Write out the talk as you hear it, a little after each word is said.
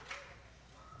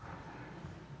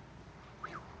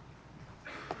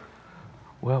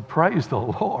Well, praise the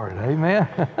Lord. Amen.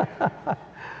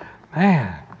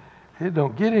 Man, it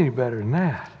don't get any better than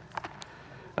that.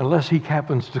 Unless he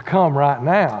happens to come right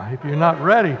now. If you're not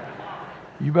ready,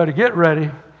 you better get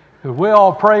ready. If we're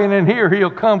all praying in here,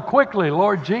 he'll come quickly,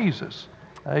 Lord Jesus.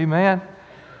 Amen.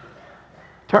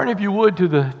 Turn, if you would, to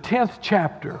the 10th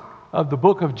chapter of the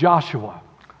book of Joshua.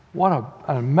 What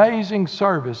an amazing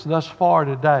service thus far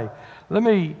today.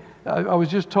 I was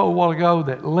just told a while ago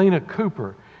that Lena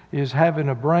Cooper is having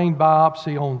a brain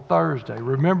biopsy on Thursday.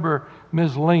 Remember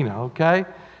Ms. Lena, okay?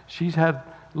 She's had a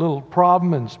little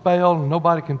problem and spell, and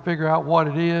nobody can figure out what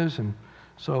it is, and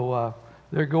so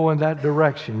they're going that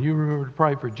direction. You remember to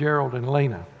pray for Gerald and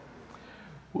Lena.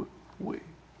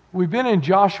 We've been in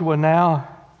Joshua now,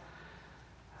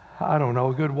 I don't know,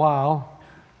 a good while.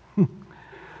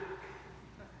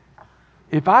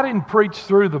 If I didn't preach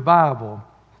through the Bible,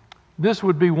 this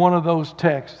would be one of those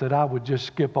texts that I would just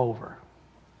skip over.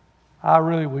 I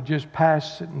really would just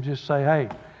pass it and just say, hey,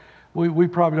 we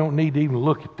probably don't need to even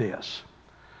look at this.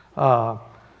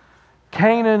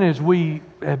 Canaan, as we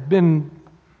have been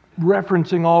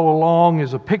referencing all along,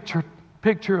 is a picture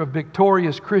of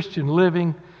victorious Christian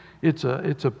living. It's a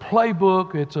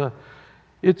playbook.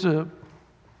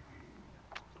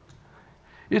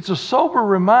 It's a sober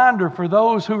reminder for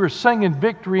those who are singing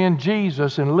victory in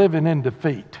Jesus and living in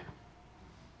defeat.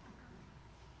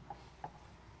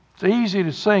 It's easy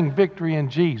to sing victory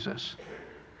in Jesus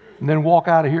and then walk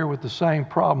out of here with the same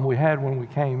problem we had when we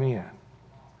came in.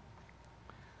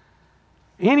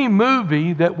 Any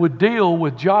movie that would deal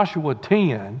with Joshua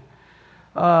 10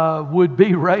 would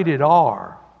be rated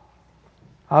R.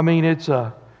 I mean, it's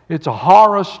a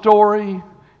horror story.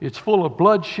 It's full of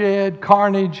bloodshed,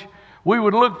 carnage. We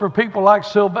would look for people like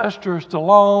Sylvester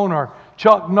Stallone or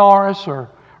Chuck Norris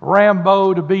or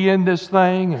Rambo to be in this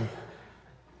thing.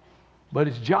 But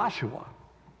it's Joshua.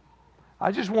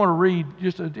 I just want to read,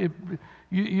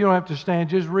 you don't have to stand,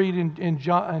 just read in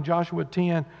Joshua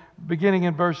 10, beginning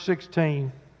in verse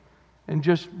 16,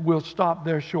 and we'll stop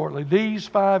there shortly. These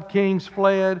 5 kings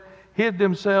fled, hid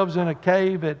themselves in a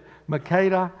cave at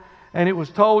Makkedah, and it was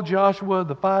told Joshua,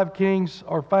 the 5 kings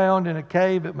are found in a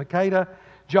cave at Makkedah.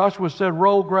 Joshua said,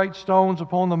 roll great stones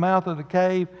upon the mouth of the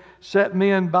cave, set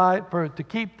men by it to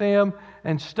keep them,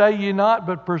 and stay ye not,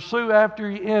 but pursue after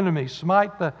your enemies.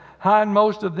 Smite the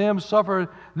hindmost of them,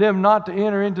 suffer them not to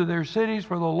enter into their cities,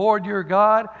 for the Lord your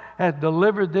God hath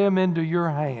delivered them into your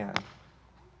hand.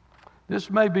 This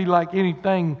may be like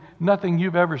nothing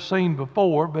you've ever seen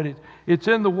before, but it's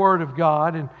in the Word of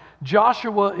God. And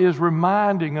Joshua is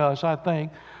reminding us, I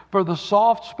think, for the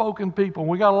soft-spoken people.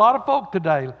 We got a lot of folk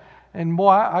today, and boy,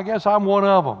 I guess I'm one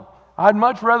of them. I'd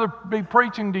much rather be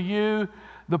preaching to you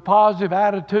the positive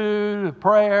attitude, the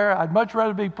prayer. I'd much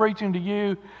rather be preaching to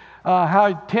you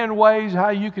 10 ways how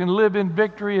you can live in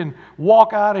victory and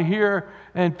walk out of here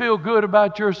and feel good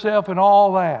about yourself and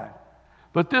all that.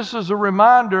 But this is a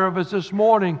reminder of us this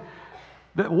morning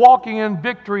that walking in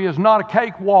victory is not a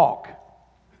cakewalk.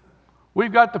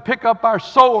 We've got to pick up our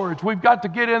swords. We've got to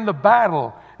get in the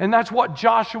battle. And that's what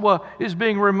Joshua is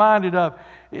being reminded of.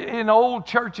 In old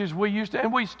churches we used to,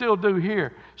 and we still do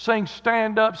here, sing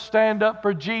stand up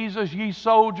for Jesus, ye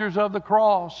soldiers of the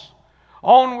cross.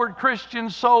 Onward Christian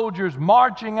soldiers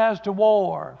marching as to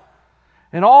war.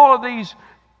 And all of these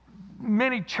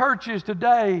many churches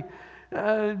today,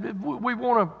 we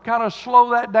want to kind of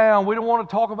slow that down. We don't want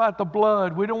to talk about the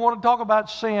blood. We don't want to talk about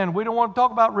sin. We don't want to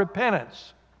talk about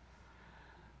repentance.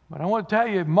 But I want to tell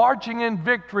you, marching in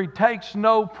victory takes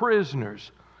no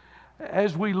prisoners.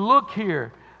 As we look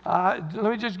here, let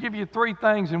me just give you 3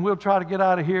 things and we'll try to get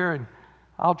out of here, and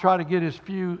I'll try to get as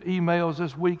few emails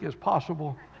this week as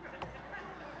possible.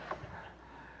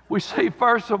 We see,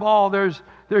 first of all, there's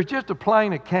just a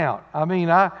plain account. I mean,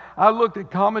 I looked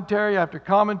at commentary after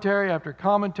commentary after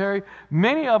commentary.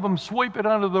 Many of them sweep it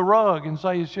under the rug and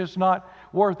say it's just not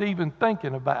worth even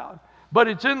thinking about. But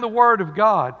it's in the Word of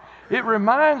God. It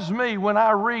reminds me, when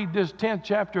I read this 10th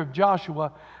chapter of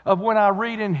Joshua, of when I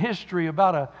read in history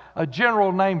about a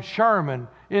general named Sherman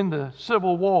in the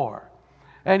Civil War.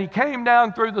 And he came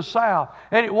down through the South.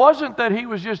 And it wasn't that he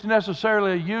was just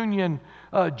necessarily a Union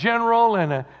general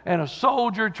and a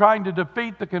soldier trying to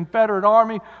defeat the Confederate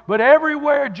Army, but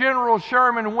everywhere General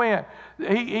Sherman went,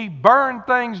 he burned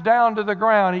things down to the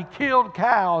ground. He killed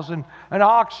cows and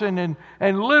oxen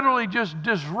and literally just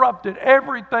disrupted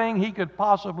everything he could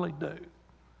possibly do.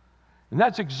 And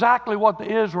that's exactly what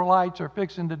the Israelites are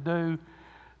fixing to do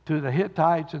to the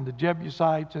Hittites and the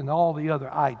Jebusites and all the other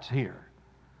ites here.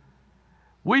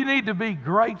 We need to be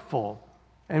grateful,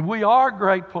 and we are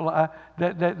grateful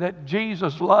that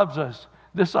Jesus loves us.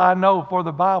 This I know, for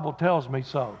the Bible tells me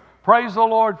so. Praise the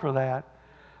Lord for that.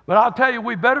 But I'll tell you,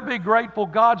 we better be grateful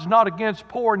God's not against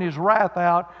pouring His wrath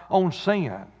out on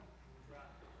sin.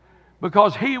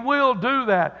 Because He will do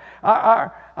that.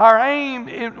 Our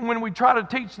aim when we try to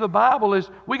teach the Bible is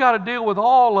we got to deal with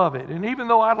all of it. And even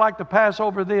though I'd like to pass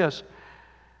over this,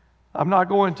 I'm not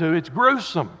going to. It's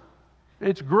gruesome.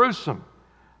 It's gruesome.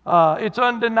 It's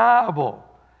undeniable.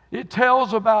 It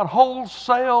tells about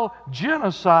wholesale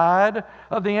genocide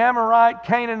of the Amorite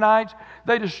Canaanites.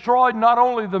 They destroyed not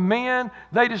only the men,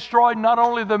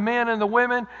 and the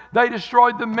women, they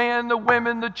destroyed the men, the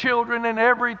women, the children, and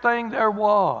everything there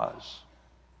was.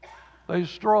 They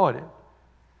destroyed it.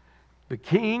 The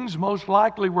kings most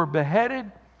likely were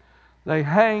beheaded. They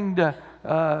hanged,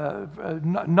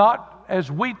 not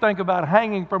as we think about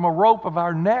hanging from a rope of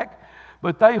our neck,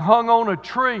 but they hung on a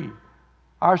tree.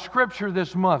 Our scripture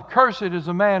this month, cursed is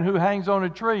the man who hangs on a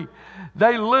tree.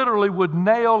 They literally would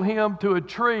nail him to a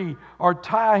tree or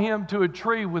tie him to a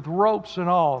tree with ropes and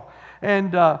all.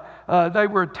 And they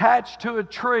were attached to a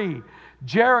tree.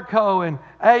 Jericho and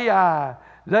Ai,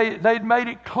 they'd made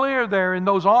it clear there in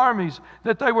those armies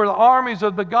that they were the armies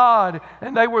of the God,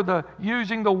 and they were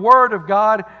using the Word of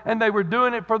God, and they were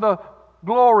doing it for the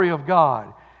glory of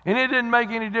God. And it didn't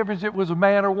make any difference if it was a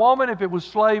man or woman, if it was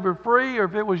slave or free, or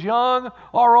if it was young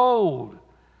or old.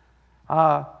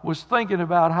 I was thinking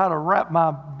about how to wrap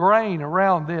my brain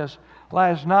around this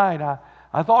last night.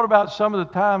 I thought about some of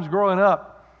the times growing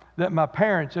up that my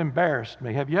parents embarrassed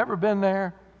me. Have you ever been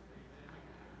there?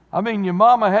 I mean, your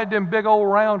mama had them big old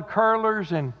round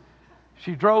curlers, and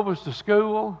she drove us to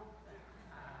school.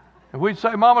 And we'd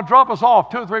say, Mama, drop us off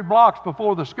 2 or 3 blocks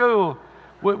before the school.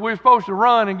 We're supposed to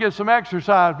run and get some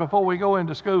exercise before we go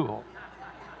into school.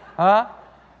 Huh?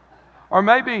 Or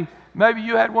maybe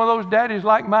you had one of those daddies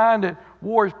like mine that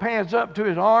wore his pants up to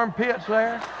his armpits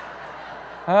there.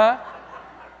 Huh?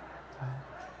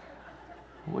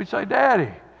 We'd say,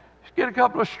 Daddy, just get a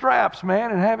couple of straps,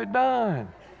 man, and have it done.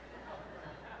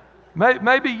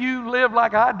 Maybe you lived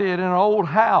like I did in an old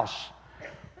house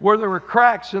where there were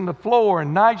cracks in the floor,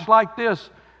 and nights like this,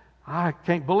 I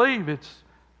can't believe it's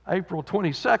April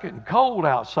 22nd and cold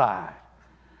outside.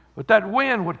 But that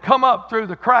wind would come up through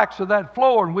the cracks of that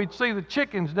floor, and we'd see the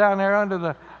chickens down there under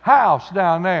the house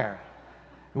down there.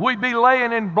 We'd be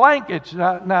laying in blankets.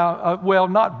 Well,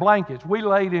 not blankets. We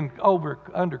laid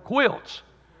under quilts.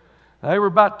 They were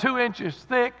about 2 inches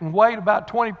thick and weighed about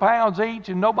 20 pounds each,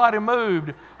 and nobody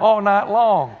moved all night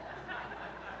long.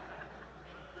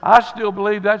 I still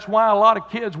believe that's why a lot of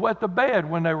kids wet the bed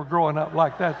when they were growing up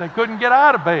like that. They couldn't get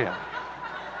out of bed.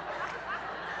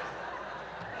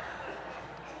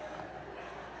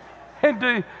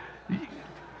 And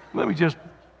let me just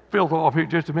filter off here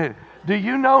just a minute. Do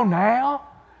you know now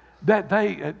that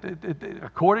they,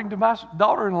 according to my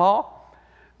daughter-in-law,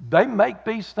 they make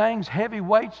these things heavy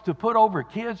weights to put over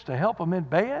kids to help them in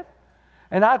bed?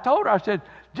 And I told her, I said,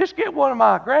 just get one of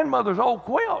my grandmother's old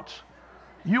quilts.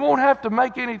 You won't have to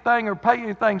make anything or pay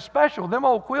anything special. Them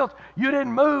old quilts, you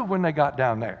didn't move when they got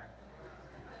down there.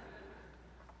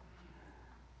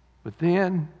 But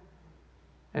then,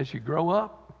 as you grow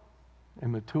up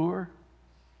and mature,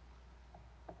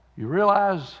 you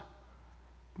realize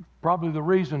probably the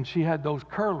reason she had those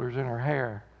curlers in her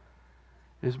hair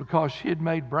is because she had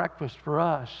made breakfast for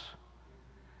us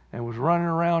and was running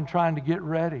around trying to get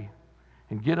ready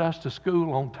and get us to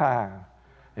school on time,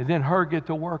 and then her get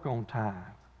to work on time.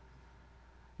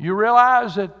 You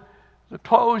realize that the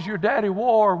clothes your daddy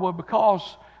wore were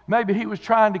because maybe he was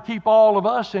trying to keep all of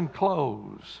us in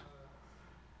clothes,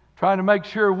 trying to make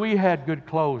sure we had good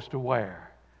clothes to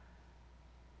wear.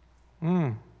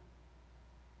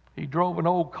 He drove an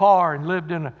old car and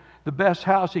lived in the best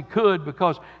house he could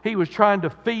because he was trying to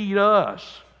feed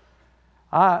us.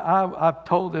 I've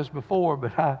told this before,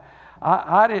 but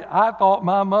I thought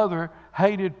my mother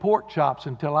hated pork chops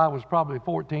until I was probably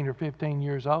 14 or 15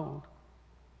 years old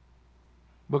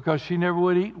because she never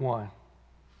would eat one.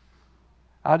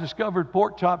 I discovered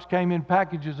pork chops came in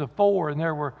packages of 4, and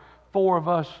there were 4 of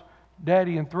us,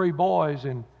 Daddy and 3 boys,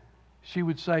 and she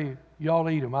would say, y'all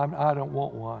eat them, I don't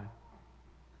want one.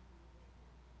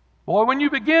 Boy, when you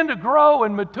begin to grow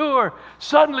and mature,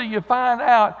 suddenly you find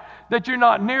out that you're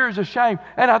not near as ashamed.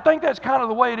 And I think that's kind of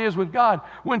the way it is with God.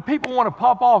 When people want to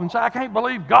pop off and say, I can't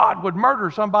believe God would murder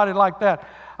somebody like that,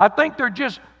 I think they're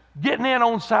just getting in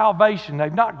on salvation.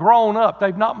 They've not grown up.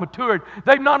 They've not matured.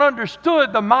 They've not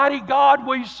understood the mighty God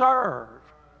we serve.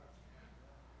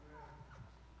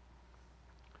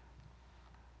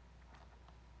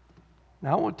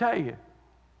 Now, I want to tell you,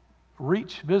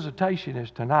 Reach visitation is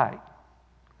tonight.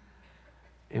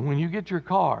 And when you get your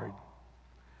card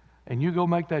and you go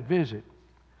make that visit,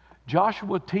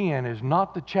 Joshua 10 is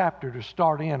not the chapter to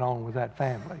start in on with that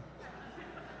family.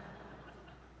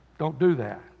 Don't do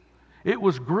that. It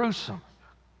was gruesome.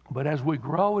 But as we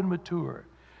grow and mature,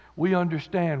 we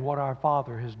understand what our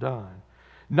Father has done.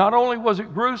 Not only was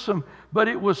it gruesome, but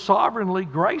it was sovereignly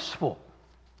graceful.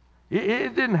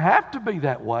 It didn't have to be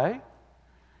that way.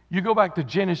 You go back to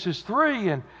Genesis 3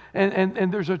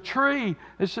 and there's a tree.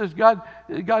 It says God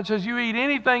says you eat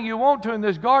anything you want to in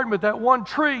this garden, but that one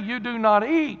tree you do not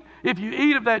eat. If you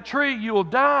eat of that tree, you will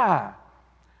die.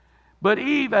 But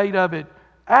Eve ate of it,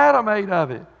 Adam ate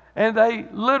of it, and they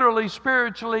literally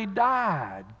spiritually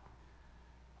died.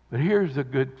 But here's the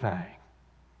good thing.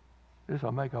 This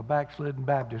will make a backslidden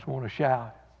Baptist want to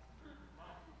shout.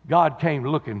 God came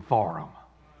looking for them.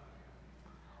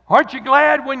 Aren't you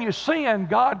glad when you sin,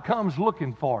 God comes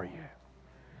looking for you?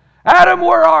 Adam,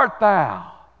 where art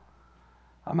thou?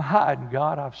 I'm hiding,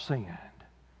 God, I've sinned.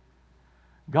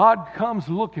 God comes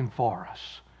looking for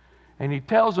us. And He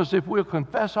tells us if we'll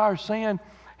confess our sin,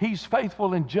 He's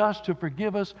faithful and just to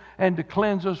forgive us and to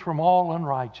cleanse us from all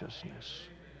unrighteousness.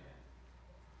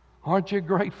 Aren't you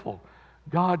grateful?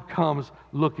 God comes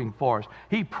looking for us.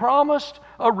 He promised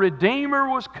a Redeemer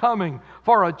was coming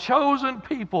for a chosen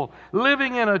people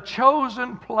living in a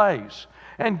chosen place.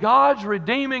 And God's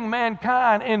redeeming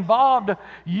mankind involved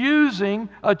using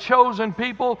a chosen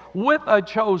people with a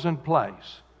chosen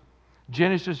place.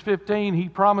 Genesis 15, He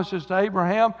promises to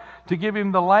Abraham to give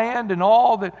him the land and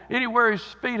all that anywhere his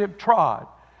feet have trod.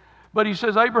 But He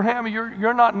says, Abraham,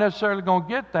 you're not necessarily going to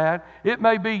get that. It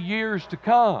may be years to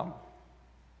come.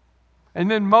 And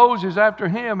then Moses after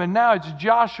him, and now it's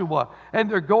Joshua,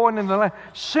 and they're going in the land.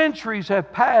 Centuries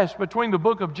have passed between the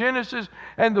book of Genesis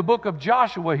and the book of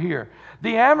Joshua here.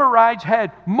 The Amorites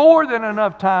had more than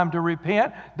enough time to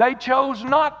repent. They chose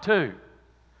not to.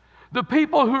 The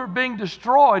people who are being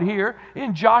destroyed here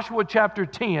in Joshua chapter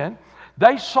 10,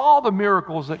 they saw the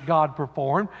miracles that God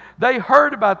performed. They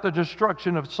heard about the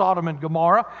destruction of Sodom and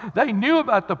Gomorrah. They knew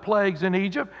about the plagues in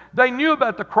Egypt. They knew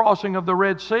about the crossing of the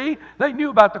Red Sea. They knew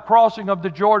about the crossing of the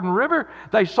Jordan River.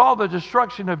 They saw the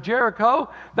destruction of Jericho.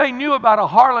 They knew about a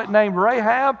harlot named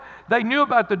Rahab. They knew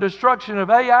about the destruction of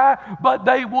Ai, but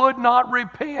they would not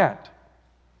repent.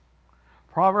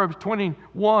 Proverbs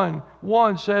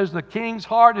 21:1 says, the king's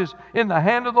heart is in the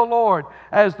hand of the Lord,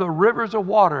 as the rivers of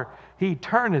water. He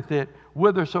turneth it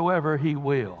whithersoever He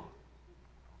will.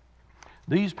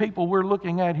 These people we're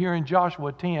looking at here in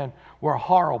Joshua 10 were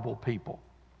horrible people,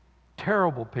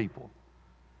 terrible people.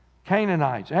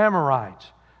 Canaanites, Amorites,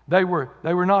 they were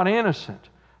not innocent.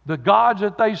 The gods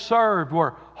that they served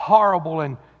were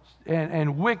horrible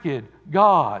and wicked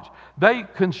gods. They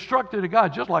constructed a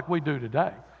God just like we do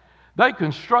today. They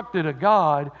constructed a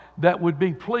God that would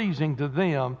be pleasing to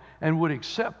them and would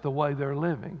accept the way they're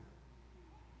living.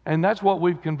 And that's what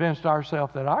we've convinced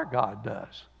ourselves that our God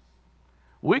does.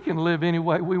 We can live any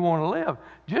way we want to live.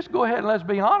 Just go ahead and let's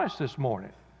be honest this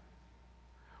morning.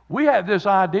 We have this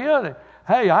idea that,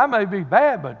 hey, I may be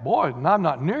bad, but boy, I'm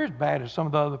not near as bad as some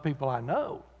of the other people I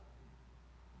know.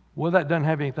 Well, that doesn't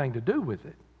have anything to do with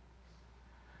it.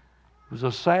 It was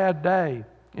a sad day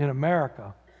in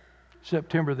America,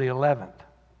 September the 11th.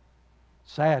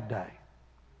 Sad day.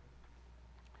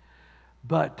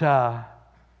 But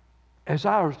as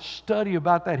I study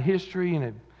about that history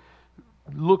and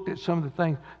looked at some of the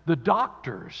things, the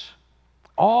doctors,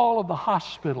 all of the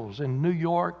hospitals in New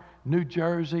York, New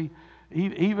Jersey,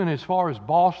 even as far as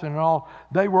Boston and all,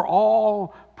 they were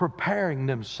all preparing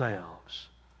themselves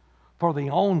for the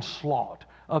onslaught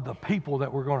of the people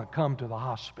that were going to come to the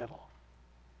hospital.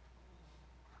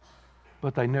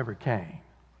 But they never came.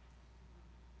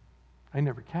 They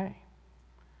never came.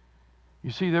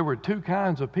 You see, there were two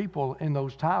kinds of people in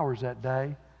those towers that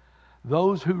day.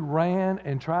 Those who ran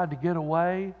and tried to get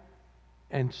away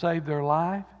and save their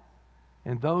life,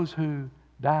 and those who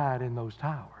died in those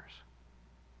towers.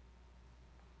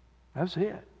 That's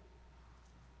it.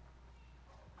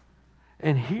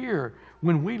 And here,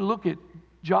 when we look at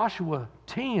Joshua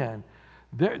 10,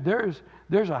 there's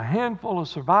a handful of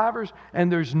survivors,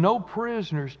 and there's no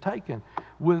prisoners taken.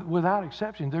 Without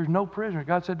exception, there's no prisoners.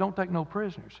 God said, don't take no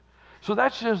prisoners. So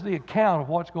that's just the account of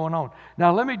what's going on.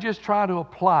 Now, let me just try to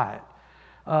apply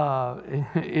it,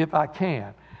 if I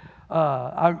can.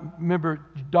 I remember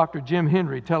Dr. Jim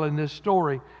Henry telling this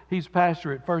story. He's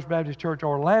pastor at First Baptist Church,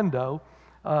 Orlando.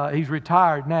 He's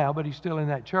retired now, but he's still in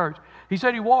that church. He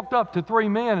said he walked up to three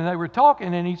men, and they were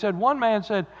talking, and he said, one man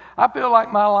said, I feel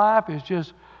like my life is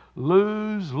just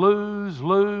lose, lose,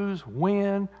 lose,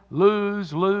 win,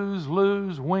 lose, lose,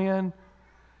 lose, win.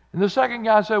 And the second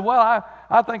guy said, well,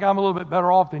 I think I'm a little bit better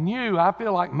off than you. I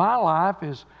feel like my life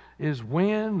is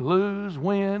win, lose,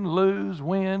 win, lose,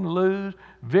 win, lose,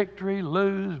 victory,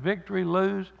 lose, victory,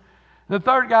 lose. The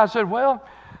third guy said, well,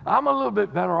 I'm a little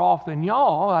bit better off than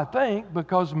y'all, I think,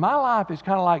 because my life is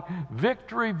kind of like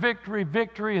victory, victory,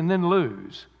 victory, and then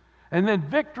lose. And then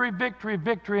victory, victory,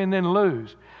 victory, and then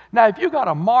lose. Now, if you got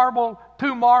a marble,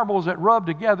 two marbles that rub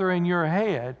together in your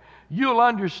head, you'll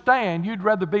understand you'd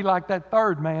rather be like that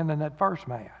third man than that first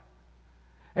man.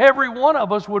 Every one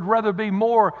of us would rather be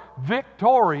more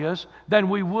victorious than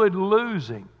we would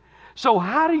losing. So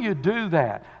how do you do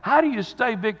that? How do you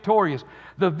stay victorious?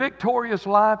 The victorious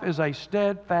life is a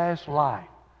steadfast life.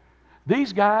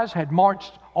 These guys had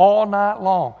marched all night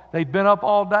long. They'd been up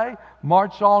all day,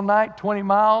 marched all night, 20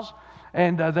 miles,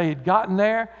 and they had gotten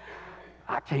there.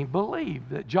 I can't believe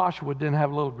that Joshua didn't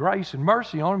have a little grace and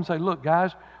mercy on them and say, look,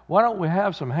 guys, why don't we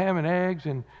have some ham and eggs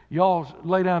and y'all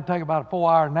lay down and take about a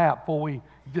 4-hour nap before we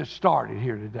just started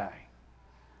here today.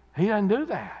 He doesn't do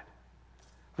that.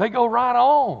 They go right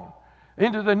on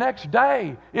into the next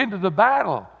day, into the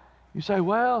battle. You say,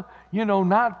 well, you know,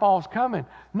 nightfall's coming.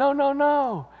 No, no,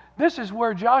 no. This is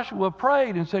where Joshua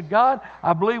prayed and said, God,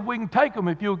 I believe we can take them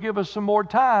if you'll give us some more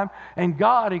time. And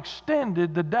God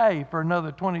extended the day for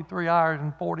another 23 hours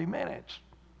and 40 minutes.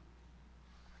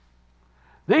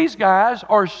 These guys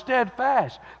are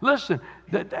steadfast. Listen,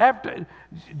 that after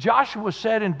Joshua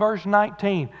said in verse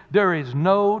 19, there is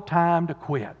no time to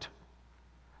quit.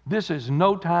 This is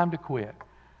no time to quit.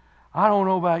 I don't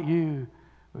know about you,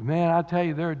 but man, I tell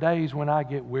you, there are days when I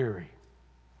get weary.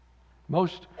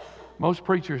 Most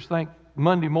preachers think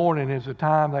Monday morning is the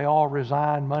time they all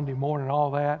resign, Monday morning,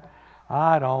 all that.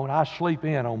 I don't. I sleep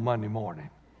in on Monday morning.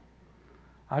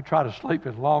 I try to sleep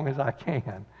as long as I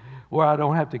can where I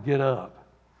don't have to get up.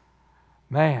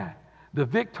 Man, the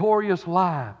victorious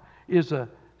life is a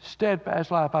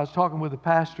steadfast life. I was talking with a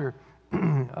pastor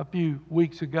a few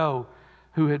weeks ago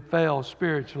who had failed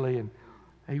spiritually, and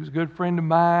he was a good friend of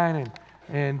mine,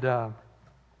 and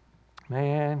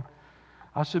man,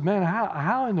 I said, man,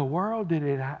 how in the world did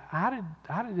it, how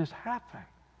did this happen?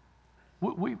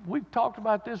 We've talked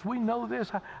about this, we know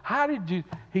this. How did you,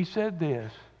 he said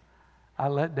this, I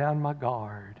let down my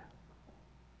guard.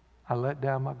 I let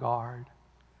down my guard.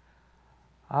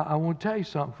 I want to tell you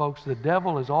something, folks. The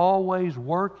devil is always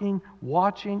working,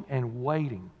 watching, and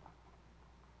waiting.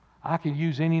 I could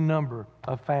use any number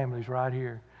of families right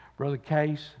here. Brother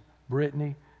Case,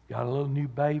 Brittany, got a little new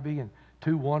baby and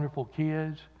 2 wonderful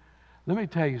kids. Let me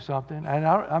tell you something, and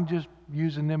I'm just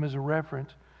using them as a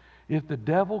reference. If the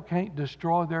devil can't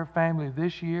destroy their family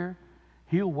this year,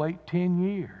 he'll wait 10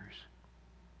 years.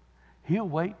 He'll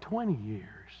wait 20 years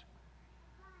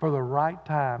for the right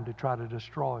time to try to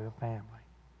destroy a family.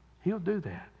 He'll do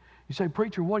that. You say,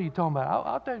 preacher, what are you talking about?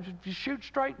 I'll tell you, just shoot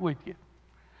straight with you.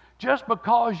 Just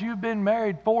because you've been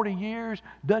married 40 years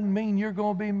doesn't mean you're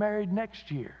going to be married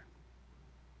next year.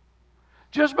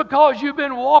 Just because you've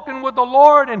been walking with the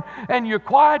Lord and your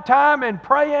quiet time and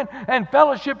praying and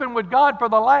fellowshipping with God for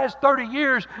the last 30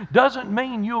 years doesn't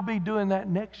mean you'll be doing that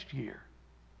next year.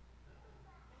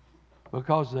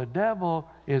 Because the devil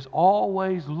is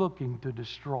always looking to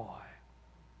destroy.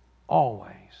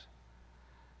 Always.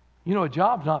 You know, a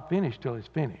job's not finished till it's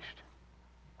finished.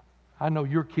 I know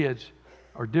your kids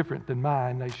are different than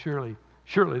mine. They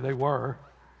surely they were.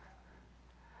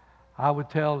 I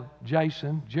would tell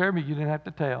Jason, Jeremy, you didn't have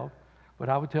to tell, but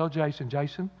I would tell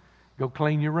Jason, go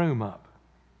clean your room up.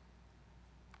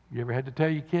 You ever had to tell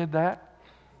your kid that?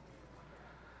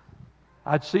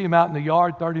 I'd see him out in the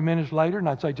yard 30 minutes later, and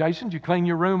I'd say, Jason, did you clean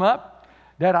your room up?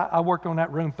 Dad, I worked on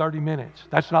that room 30 minutes.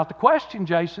 That's not the question,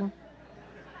 Jason.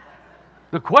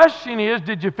 The question is,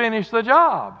 did you finish the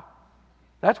job?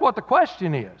 That's what the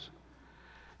question is.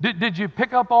 Did you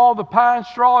pick up all the pine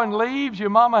straw and leaves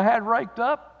your mama had raked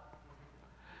up?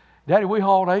 Daddy, we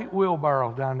hauled 8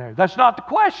 wheelbarrows down there. That's not the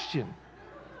question.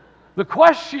 The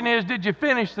question is, did you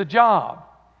finish the job?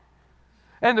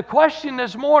 And the question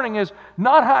this morning is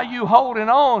not how you holding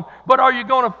on, but are you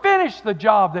going to finish the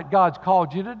job that God's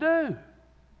called you to do?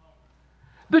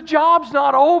 The job's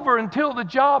not over until the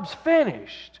job's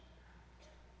finished.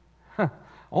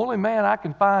 Only man I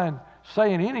can find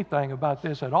saying anything about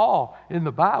this at all in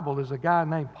the Bible is a guy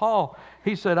named Paul.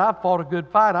 He said, I fought a good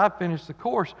fight, I finished the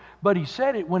course. But he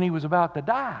said it when he was about to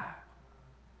die.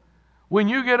 When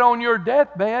you get on your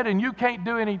deathbed and you can't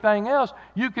do anything else,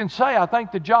 you can say, I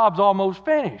think the job's almost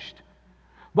finished.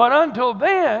 But until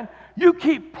then, you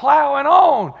keep plowing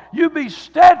on. You be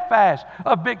steadfast.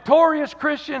 A victorious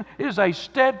Christian is a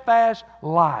steadfast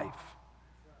life.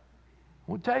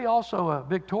 I want to tell you also, a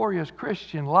victorious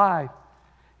Christian life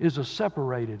is a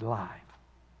separated life.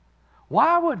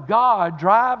 Why would God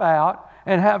drive out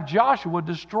and have Joshua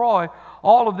destroy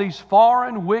all of these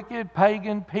foreign, wicked,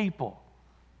 pagan people.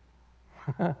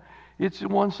 It's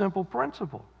one simple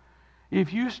principle.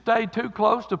 If you stay too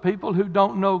close to people who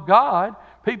don't know God,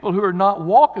 people who are not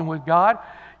walking with God,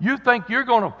 you think you're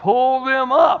going to pull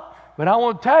them up. But I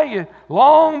want to tell you,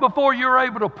 long before you're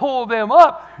able to pull them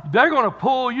up, they're going to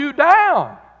pull you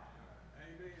down.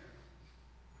 Amen.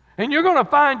 And you're going to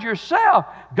find yourself,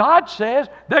 God says,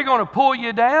 they're going to pull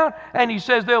you down, and He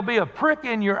says there'll be a prick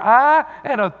in your eye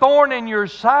and a thorn in your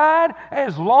side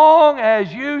as long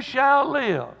as you shall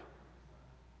live.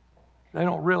 They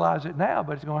don't realize it now,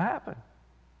 but it's going to happen.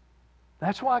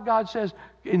 That's why God says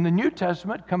in the New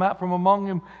Testament, come out from among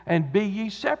them and be ye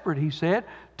separate, He said.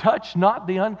 Touch not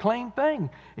the unclean thing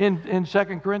in 2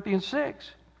 Corinthians 6.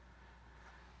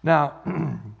 Now,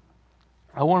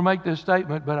 I want to make this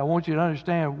statement, but I want you to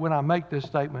understand when I make this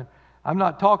statement, I'm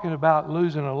not talking about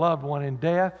losing a loved one in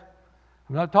death.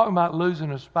 I'm not talking about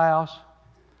losing a spouse.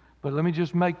 But let me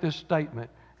just make this statement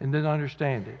and then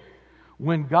understand it.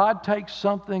 When God takes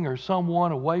something or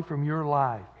someone away from your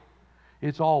life,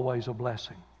 it's always a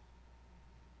blessing.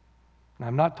 Now,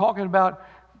 I'm not talking about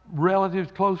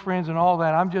relatives, close friends, and all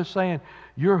that. I'm just saying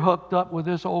you're hooked up with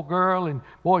this old girl, and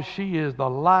boy, she is the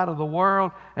light of the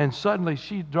world, and suddenly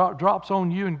she drops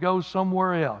on you and goes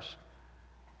somewhere else.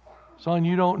 Son,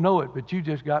 you don't know it, but you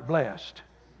just got blessed.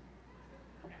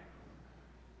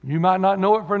 You might not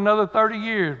know it for another 30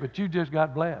 years, but you just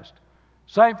got blessed.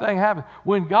 Same thing happens.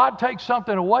 When God takes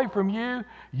something away from you,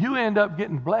 you end up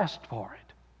getting blessed for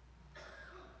it.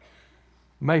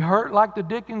 May hurt like the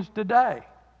dickens today,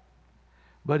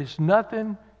 but it's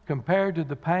nothing compared to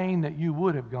the pain that you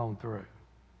would have gone through.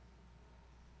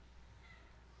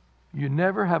 You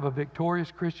never have a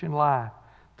victorious Christian life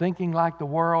thinking like the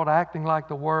world, acting like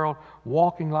the world,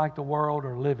 walking like the world,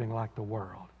 or living like the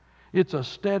world. It's a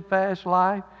steadfast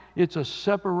life. It's a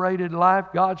separated life.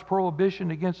 God's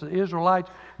prohibition against the Israelites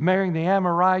marrying the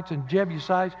Amorites and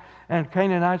Jebusites and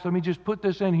Canaanites. Let me just put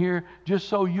this in here just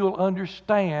so you'll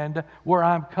understand where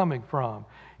I'm coming from.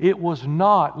 It was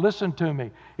not, listen to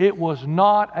me, it was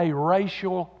not a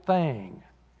racial thing.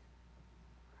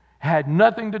 Had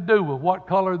nothing to do with what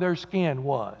color their skin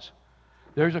was.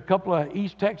 There's a couple of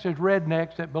East Texas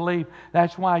rednecks that believe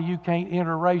that's why you can't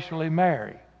interracially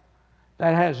marry.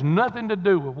 That has nothing to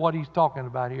do with what he's talking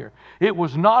about here. It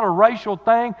was not a racial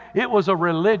thing. It was a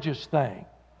religious thing.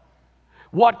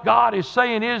 What God is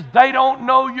saying is they don't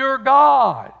know your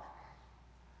God.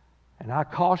 And I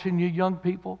caution you young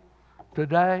people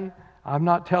today, I'm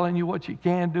not telling you what you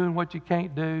can do and what you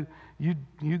can't do.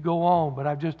 You go on, but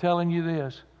I'm just telling you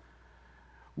this.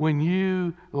 When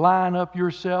you line up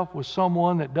yourself with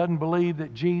someone that doesn't believe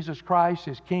that Jesus Christ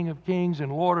is King of Kings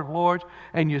and Lord of Lords,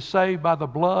 and you're saved by the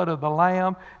blood of the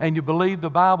Lamb, and you believe the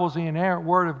Bible's the inerrant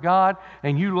Word of God,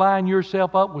 and you line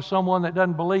yourself up with someone that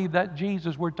doesn't believe that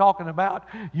Jesus we're talking about,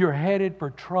 you're headed for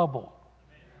trouble.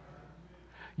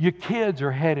 Your kids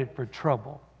are headed for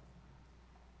trouble.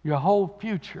 Your whole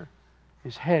future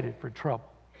is headed for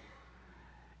trouble.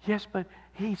 Yes, but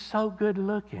he's so good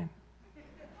looking.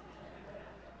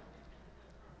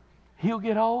 He'll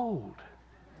get old.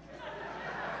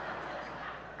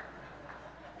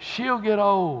 She'll get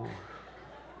old.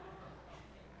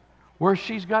 Where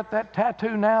she's got that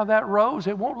tattoo now, that rose,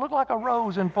 it won't look like a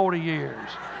rose in 40 years.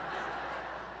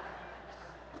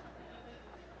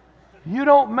 You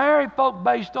don't marry folk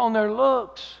based on their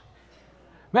looks.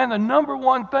 Man, the number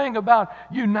one thing about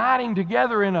uniting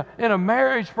together in a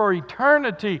marriage for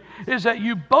eternity is that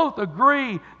you both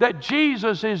agree that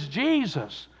Jesus is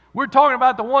Jesus. We're talking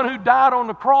about the one who died on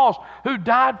the cross, who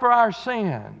died for our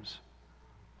sins.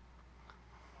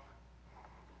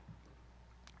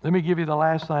 Let me give you the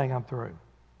last thing, I'm through.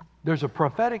 There's a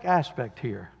prophetic aspect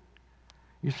here.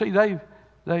 You see,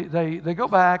 they go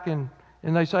back and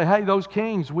they say, hey, those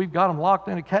kings, we've got them locked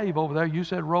in a cave over there. You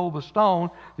said roll the stone.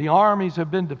 The armies have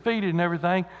been defeated and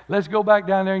everything. Let's go back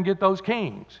down there and get those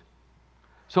kings.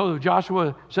 So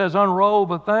Joshua says, unroll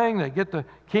the thing. They get the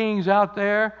kings out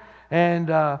there. And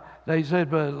they said,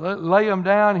 but lay them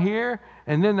down here.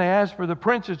 And then they asked for the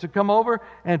princes to come over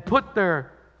and put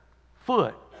their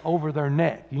foot over their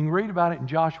neck. You can read about it in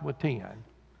Joshua 10.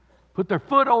 Put their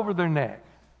foot over their neck.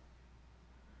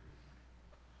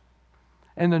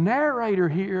 And the narrator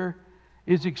here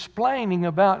is explaining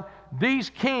about these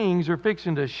kings are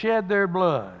fixing to shed their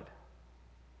blood.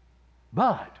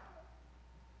 But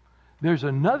there's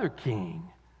another king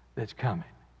that's coming.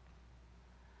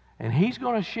 And he's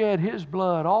going to shed his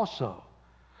blood also.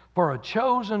 for a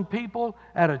chosen people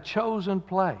at a chosen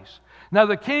place. Now,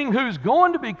 the king who's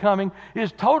going to be coming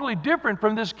is totally different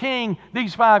from this king,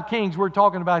 these 5 kings we're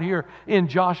talking about here in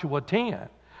Joshua 10.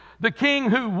 The king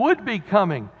who would be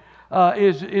coming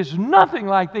is nothing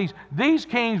like these. These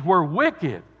kings were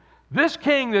wicked. This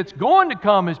king that's going to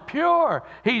come is pure.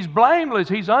 He's blameless.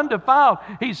 He's undefiled.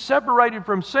 He's separated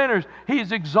from sinners.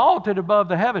 He's exalted above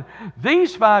the heaven.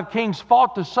 These 5 kings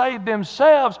fought to save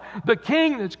themselves. The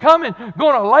king that's coming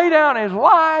going to lay down his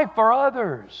life for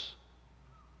others.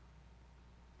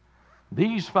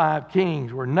 These 5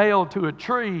 kings were nailed to a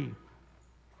tree.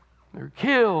 They were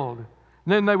killed. And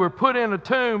then they were put in a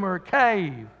tomb or a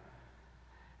cave.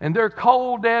 And their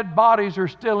cold, dead bodies are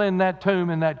still in that tomb,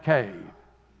 in that cave.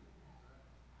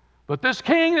 But this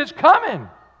king is coming.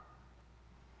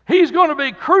 He's going to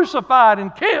be crucified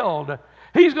and killed.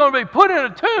 He's going to be put in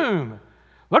a tomb.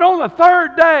 But on the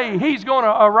 3rd day, he's going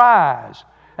to arise.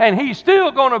 And he's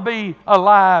still going to be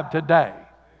alive today.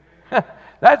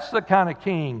 That's the kind of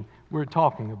king we're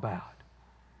talking about.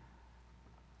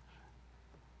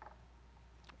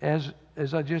 As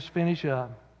I just finish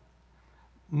up,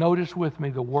 notice with me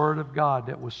the Word of God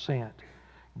that was sent.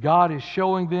 God is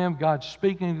showing them, God's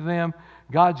speaking to them,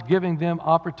 God's giving them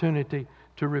opportunity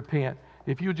to repent.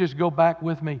 If you just go back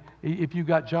with me, if you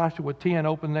got Joshua 10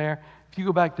 open there, if you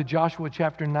go back to Joshua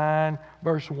chapter 9,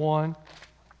 verse 1,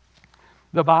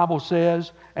 the Bible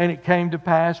says, "And it came to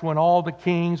pass when all the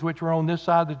kings which were on this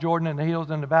side of the Jordan and the hills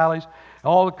and the valleys,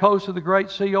 all the coasts of the great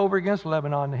sea over against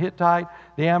Lebanon, the Hittite,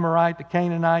 the Amorite, the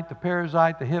Canaanite, the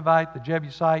Perizzite, the Hivite, the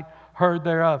Jebusite, heard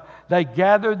thereof. They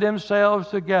gathered themselves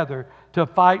together to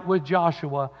fight with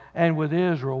Joshua and with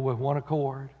Israel with one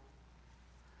accord."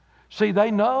 See,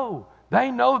 they know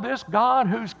this God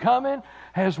who's coming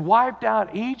has wiped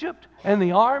out Egypt and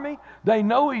the army. They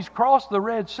know He's crossed the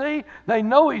Red Sea. They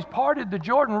know He's parted the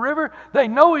Jordan River. They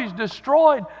know He's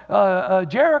destroyed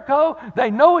Jericho.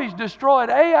 They know He's destroyed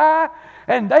Ai.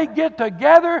 And they get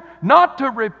together not to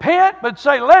repent, but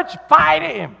say, let's fight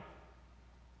Him.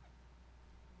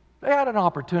 They had an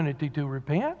opportunity to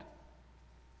repent.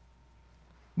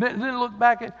 Then look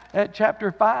back at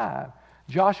chapter 5,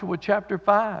 Joshua chapter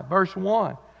 5, verse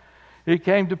 1. "It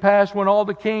came to pass when all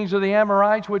the kings of the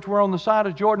Amorites which were on the side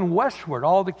of Jordan westward,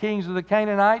 all the kings of the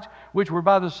Canaanites which were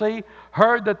by the sea,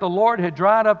 heard that the Lord had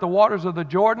dried up the waters of the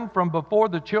Jordan from before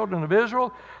the children of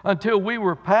Israel until we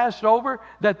were passed over,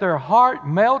 that their heart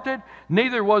melted,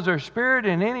 neither was there spirit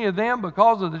in any of them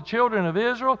because of the children of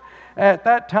Israel. At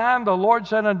that time the Lord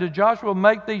said unto Joshua,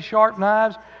 make these sharp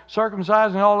knives,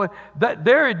 circumcised and all that."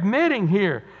 They're admitting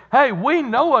here, hey, we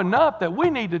know enough that we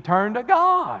need to turn to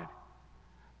God.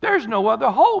 There's no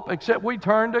other hope except we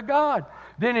turn to God.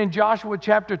 Then in Joshua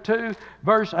chapter 2,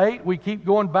 verse 8, we keep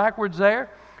going backwards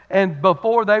there. "And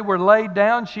before they were laid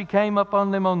down, she came up on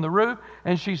them on the roof,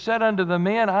 and she said unto the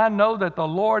men, I know that the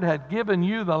Lord hath given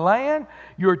you the land.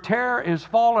 Your terror is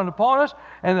fallen upon us,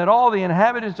 and that all the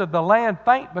inhabitants of the land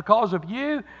faint because of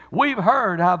you. We've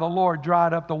heard how the Lord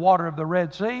dried up the water of the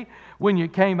Red Sea when you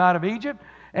came out of Egypt,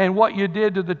 and what you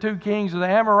did to the 2 kings of the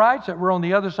Amorites that were on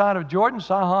the other side of Jordan,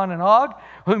 Sihon and Og,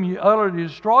 whom you utterly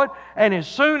destroyed. And as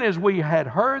soon as we had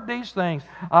heard these things,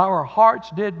 our hearts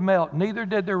did melt, neither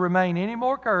did there remain any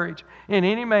more courage in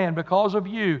any man because of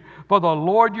you. For the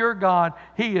Lord your God,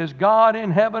 He is God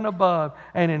in heaven above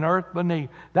and in earth beneath."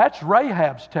 That's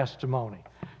Rahab's testimony.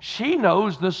 She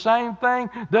knows the same thing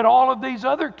that all of these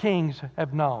other kings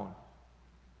have known.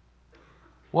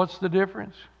 What's the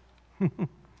difference?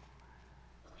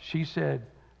 She said,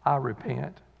 I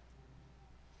repent.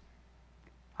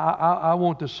 I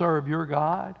want to serve your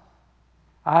God.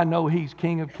 I know He's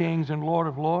King of kings and Lord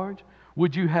of lords.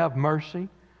 Would you have mercy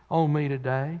on me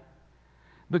today?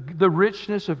 The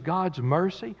richness of God's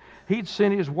mercy. He'd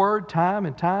sent His word time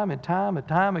and time and time and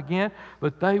time again,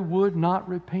 but they would not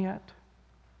repent.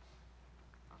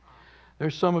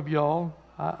 There's some of y'all,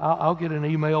 I'll get an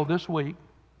email this week,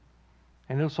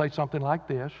 and it'll say something like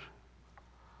this.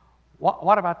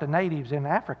 What about the natives in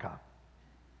Africa?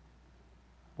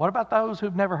 What about those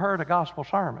who've never heard a gospel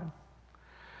sermon?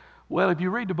 Well, if you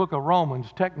read the book of Romans,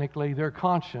 technically their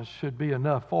conscience should be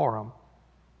enough for them.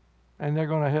 And they're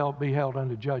going to be held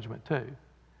under judgment too.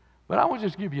 But I want to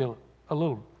just give you a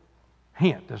little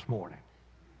hint this morning.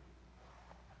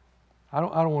 I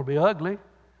don't want to be ugly,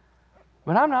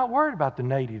 but I'm not worried about the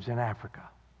natives in Africa.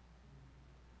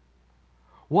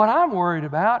 What I'm worried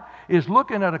about is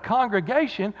looking at a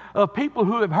congregation of people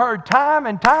who have heard time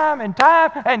and time and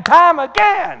time and time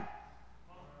again,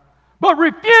 but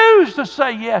refuse to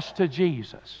say yes to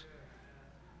Jesus.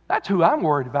 That's who I'm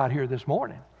worried about here this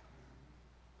morning.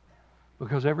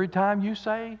 Because every time you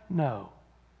say no,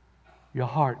 your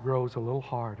heart grows a little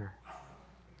harder.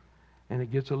 And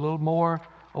it gets a little more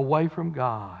away from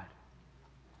God.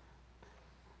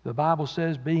 The Bible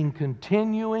says, being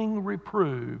continuing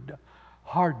reproved,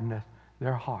 hardeneth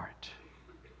their heart.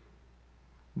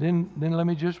 Then let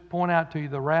me just point out to you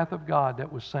the wrath of God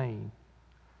that was seen.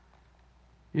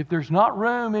 If there's not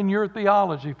room in your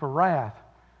theology for wrath,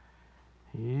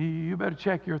 you better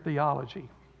check your theology.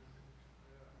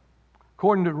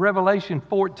 According to Revelation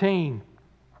 14,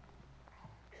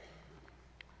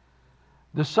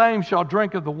 the same shall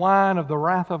drink of the wine of the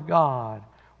wrath of God,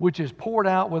 which is poured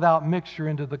out without mixture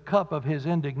into the cup of his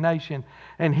indignation.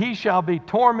 And he shall be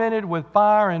tormented with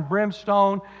fire and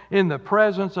brimstone in the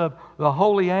presence of the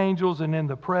holy angels and in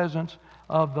the presence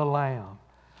of the Lamb.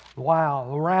 Wow,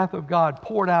 the wrath of God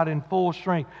poured out in full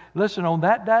strength. Listen, on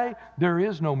that day, there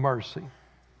is no mercy.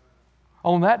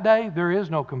 On that day, there is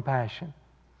no compassion.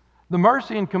 The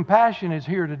mercy and compassion is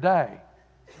here today.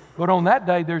 But on that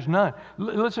day, there's none.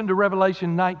 Listen to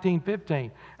Revelation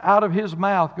 19:15. Out of his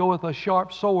mouth goeth a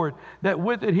sharp sword, that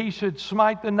with it he should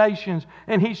smite the nations,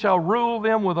 and he shall rule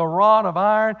them with a rod of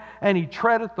iron, and he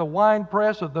treadeth the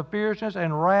winepress of the fierceness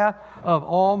and wrath of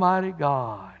Almighty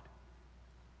God.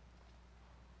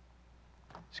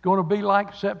 It's going to be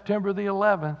like September the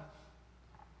 11th.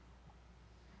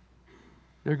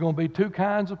 There are going to be two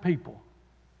kinds of people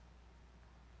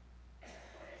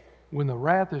when the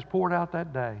wrath is poured out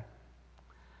that day.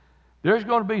 There's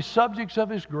going to be subjects of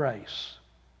His grace.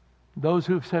 Those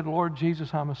who have said, Lord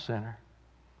Jesus, I'm a sinner.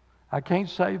 I can't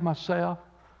save myself.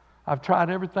 I've tried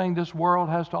everything this world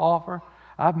has to offer.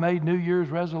 I've made New Year's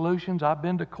resolutions. I've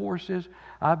been to courses.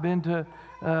 I've been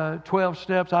to 12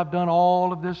 steps. I've done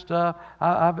all of this stuff.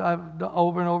 I've done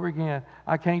over and over again.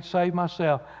 I can't save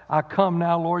myself. I come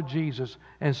now, Lord Jesus,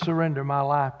 and surrender my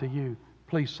life to you.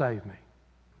 Please save me.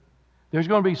 There's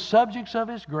going to be subjects of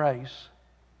His grace,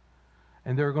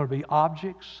 and there are going to be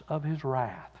objects of His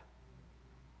wrath.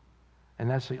 And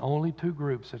that's the only two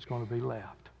groups that's going to be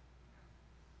left.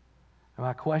 And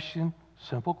my question,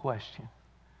 simple question,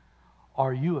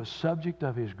 are you a subject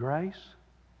of His grace?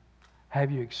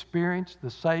 Have you experienced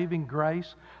the saving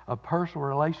grace of personal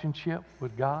relationship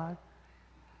with God?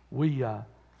 We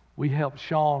helped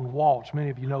Sean Walsh. Many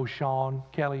of you know Sean,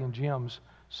 Kelly and Jim's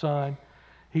son.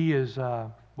 He is,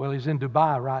 he's in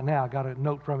Dubai right now. I got a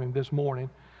note from him this morning,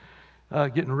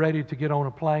 getting ready to get on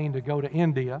a plane to go to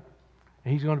India.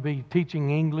 And he's going to be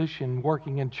teaching English and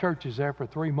working in churches there for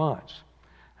 3 months.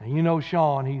 And you know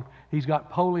Sean, he's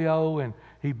got polio and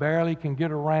he barely can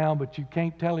get around, but you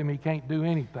can't tell him he can't do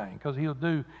anything because he'll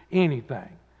do anything.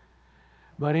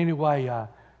 But anyway,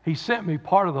 he sent me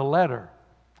part of the letter.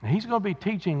 He's going to be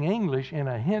teaching English in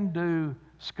a Hindu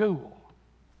school.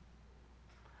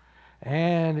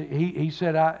 And he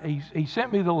said, he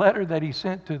sent me the letter that he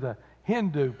sent to the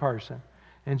Hindu person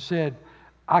and said,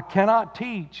 I cannot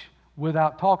teach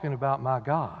without talking about my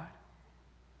God.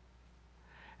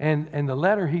 And the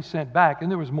letter he sent back, and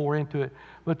there was more into it,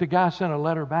 but the guy sent a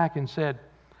letter back and said,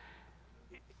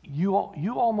 you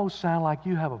almost sound like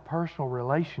you have a personal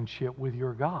relationship with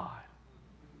your God.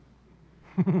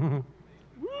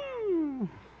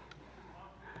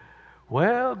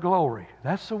 Well, glory.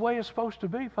 That's the way it's supposed to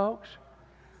be, folks.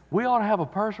 We ought to have a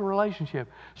personal relationship.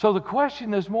 So the question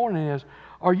this morning is,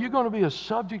 are you going to be a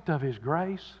subject of His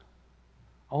grace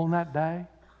on that day?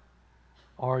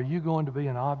 Or are you going to be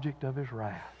an object of His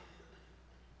wrath?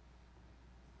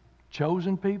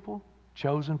 Chosen people,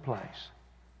 chosen place.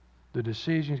 The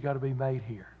decision's got to be made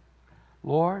here.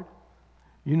 Lord,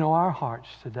 you know our hearts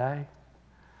today.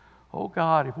 Oh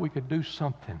God, if we could do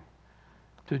something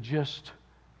to just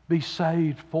be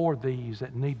saved for these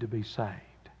that need to be saved.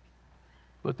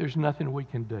 But there's nothing we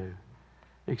can do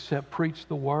except preach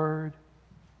the Word,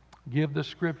 give the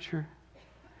Scripture,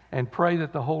 and pray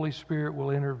that the Holy Spirit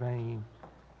will intervene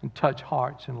and touch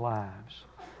hearts and lives.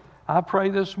 I pray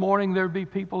this morning there'd be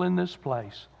people in this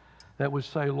place that would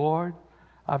say, Lord,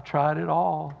 I've tried it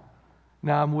all.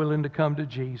 Now I'm willing to come to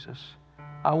Jesus.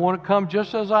 I want to come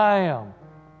just as I am.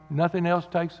 Nothing else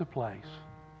takes the place.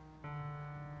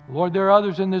 Lord, there are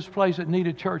others in this place that need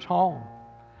a church home.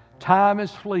 Time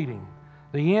is fleeting.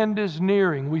 The end is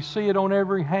nearing. We see it on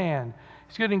every hand.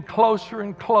 It's getting closer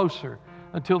and closer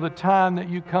until the time that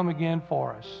you come again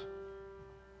for us.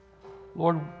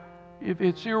 Lord, if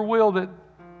it's your will that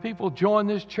people join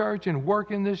this church and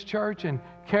work in this church and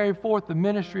carry forth the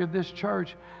ministry of this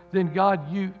church, then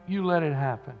God, you let it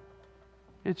happen.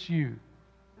 It's you.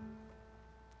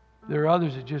 There are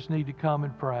others that just need to come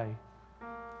and pray.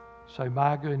 Say,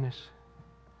 my goodness,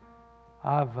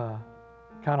 I've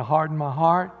kind of hardened my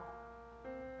heart.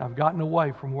 I've gotten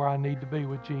away from where I need to be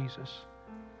with Jesus,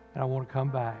 and I want to come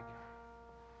back.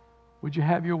 Would you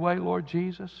have your way, Lord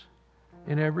Jesus,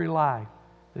 in every life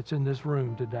that's in this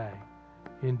room today?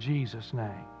 In Jesus'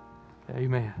 name,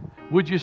 amen. Would you